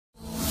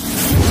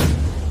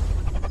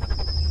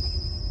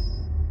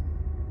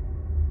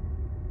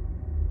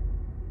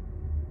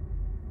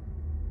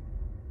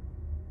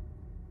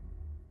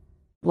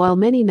While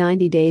many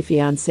 90 Day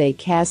Fiancé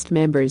cast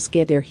members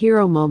get their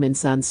hero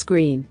moments on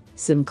screen,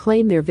 some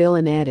claim their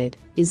villain edit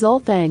is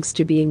all thanks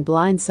to being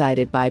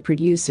blindsided by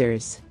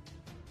producers.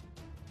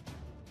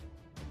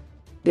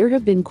 There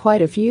have been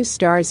quite a few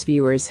stars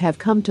viewers have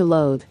come to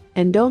loathe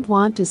and don't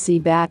want to see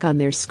back on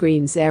their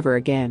screens ever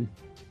again.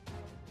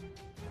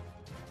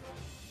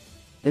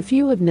 A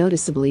few have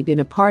noticeably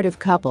been a part of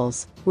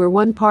couples where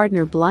one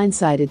partner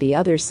blindsided the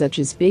other, such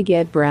as Big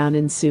Ed Brown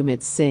and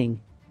Sumit Singh.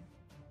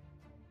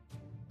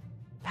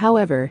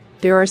 However,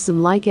 there are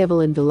some like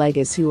Evelyn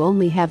Villegas who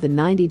only have the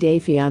 90 Day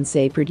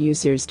Fiancé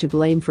producers to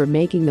blame for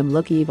making them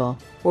look evil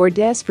or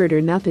desperate or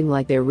nothing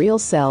like their real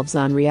selves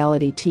on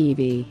reality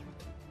TV.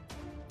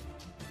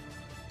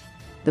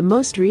 The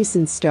most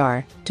recent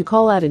star to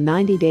call out a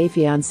 90 Day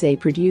Fiancé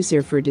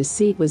producer for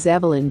deceit was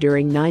Evelyn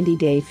during 90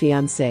 Day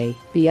Fiancé,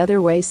 The Other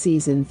Way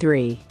Season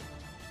 3.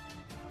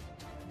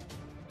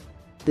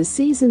 The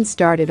season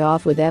started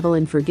off with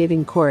Evelyn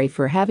forgiving Corey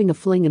for having a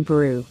fling in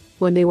Peru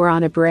when they were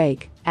on a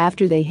break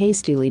after they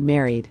hastily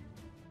married.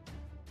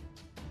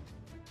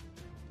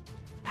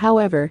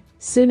 However,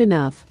 soon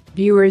enough,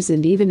 viewers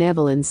and even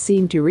Evelyn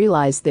seemed to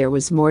realize there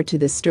was more to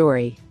the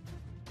story.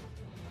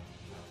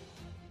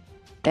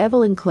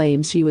 Evelyn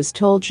claims she was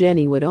told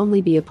Jenny would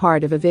only be a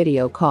part of a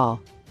video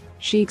call.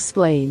 She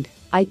explained,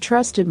 "I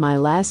trusted my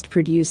last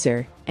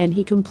producer, and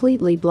he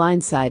completely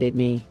blindsided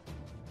me."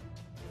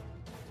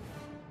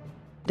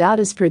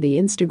 As per the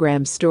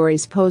Instagram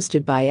stories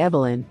posted by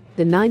Evelyn,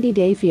 the 90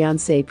 Day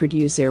Fiancé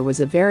producer was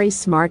a very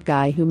smart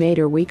guy who made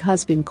her weak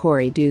husband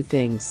Corey do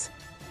things.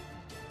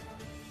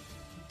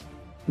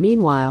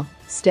 Meanwhile,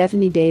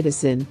 Stephanie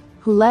Davison,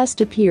 who last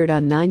appeared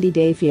on 90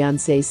 Day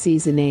Fiancé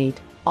Season 8,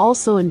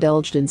 also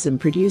indulged in some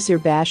producer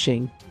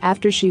bashing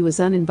after she was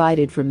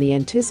uninvited from the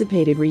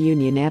anticipated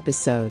reunion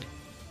episode.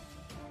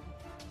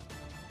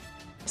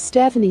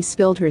 Stephanie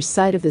spilled her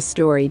side of the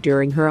story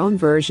during her own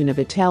version of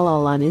a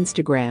tell-all on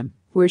Instagram,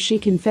 where she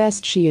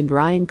confessed she and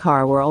Ryan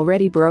Carr were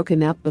already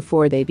broken up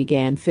before they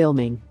began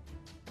filming.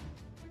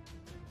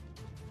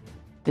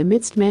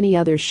 Amidst many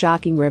other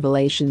shocking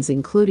revelations,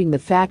 including the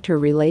fact her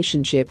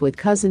relationship with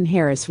cousin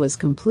Harris was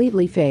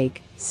completely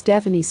fake,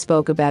 Stephanie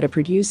spoke about a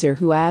producer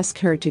who asked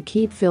her to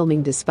keep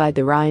filming despite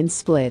the Ryan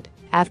split,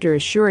 after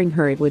assuring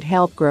her it would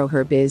help grow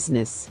her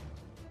business.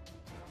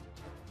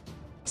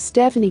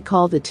 Stephanie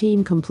called the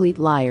team complete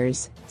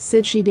liars,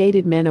 said she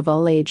dated men of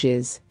all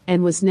ages,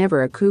 and was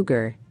never a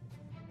cougar.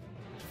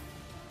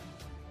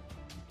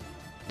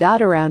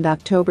 Around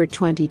October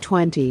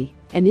 2020,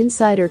 an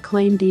insider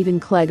claimed even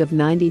Clegg of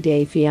 90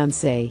 Day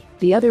Fiancé,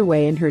 The Other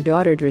Way, and her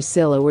daughter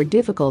Drusilla were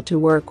difficult to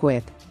work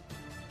with.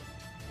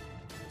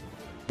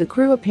 The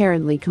crew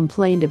apparently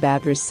complained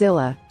about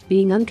Drusilla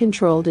being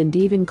uncontrolled and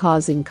even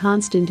causing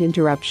constant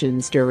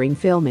interruptions during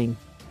filming.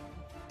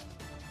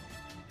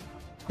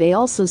 They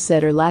also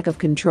said her lack of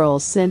control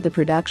sent the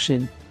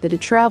production that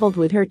had traveled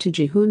with her to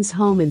Jihoon's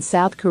home in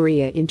South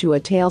Korea into a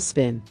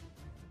tailspin.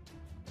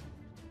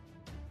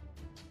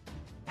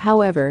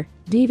 However,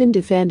 Devon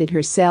defended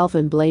herself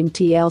and blamed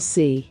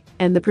TLC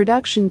and the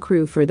production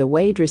crew for the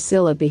way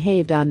Drusilla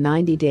behaved on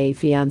 90 Day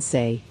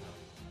Fiancé.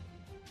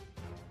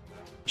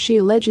 She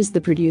alleges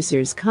the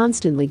producers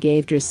constantly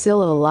gave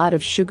Drusilla a lot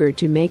of sugar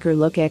to make her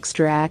look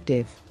extra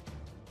active.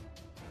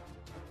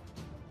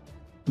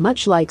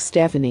 Much like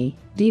Stephanie,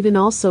 Devon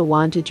also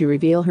wanted to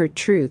reveal her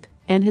truth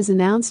and has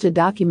announced a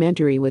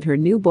documentary with her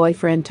new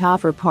boyfriend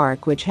Topher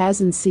Park, which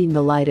hasn't seen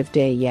the light of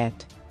day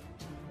yet.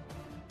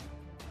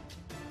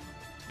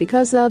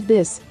 Because of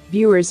this,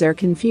 viewers are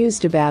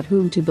confused about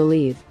whom to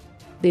believe.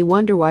 They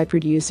wonder why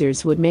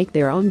producers would make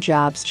their own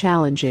jobs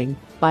challenging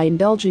by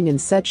indulging in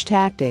such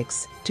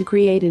tactics to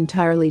create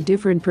entirely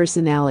different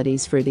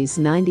personalities for these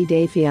 90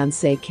 Day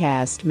Fiancé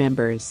cast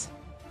members.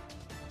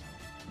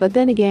 But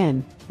then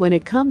again, when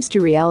it comes to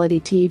reality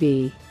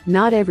TV,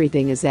 not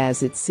everything is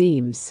as it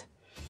seems.